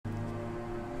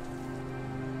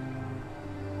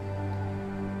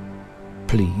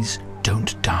Please,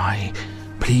 don't die.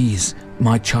 Please,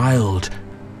 my child.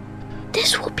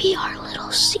 This will be our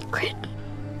little secret.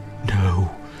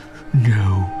 No,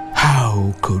 no.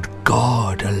 How could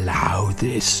God allow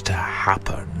this to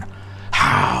happen?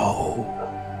 How?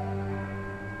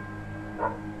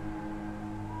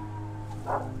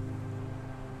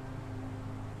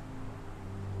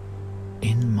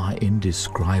 In my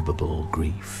indescribable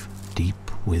grief, deep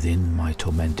within my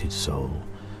tormented soul,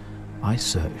 I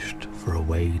searched for a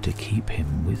way to keep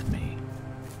him with me.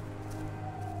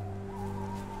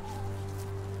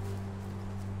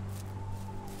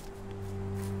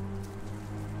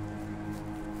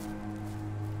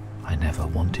 I never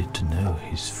wanted to know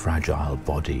his fragile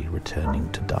body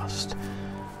returning to dust.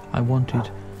 I wanted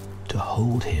to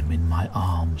hold him in my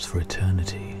arms for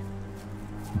eternity.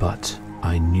 But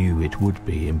I knew it would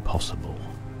be impossible.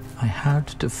 I had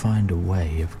to find a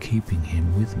way of keeping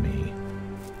him with me.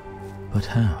 But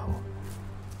how?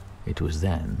 It was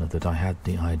then that I had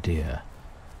the idea.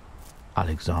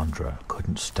 Alexandra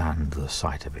couldn't stand the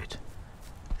sight of it.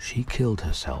 She killed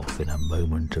herself in a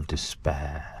moment of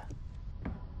despair.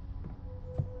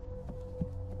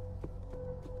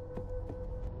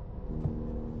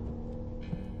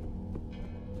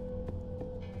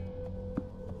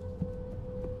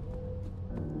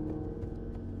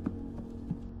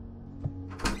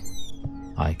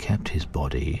 I kept his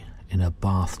body in a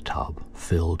bathtub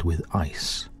filled with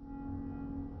ice.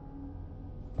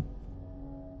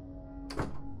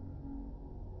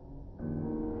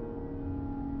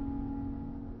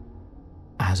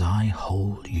 As I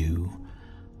hold you,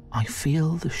 I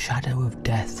feel the shadow of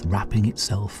death wrapping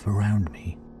itself around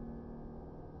me.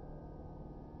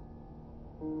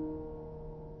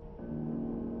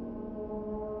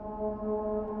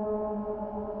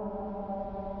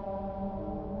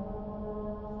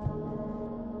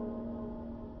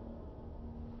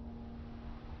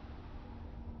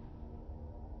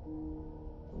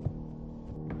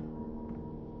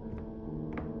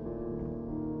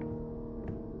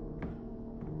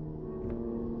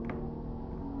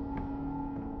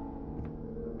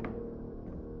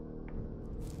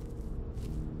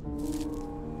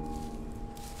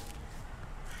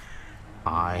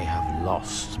 I have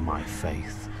lost my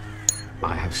faith.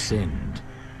 I have sinned,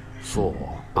 for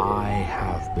I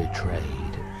have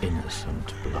betrayed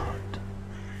innocent blood.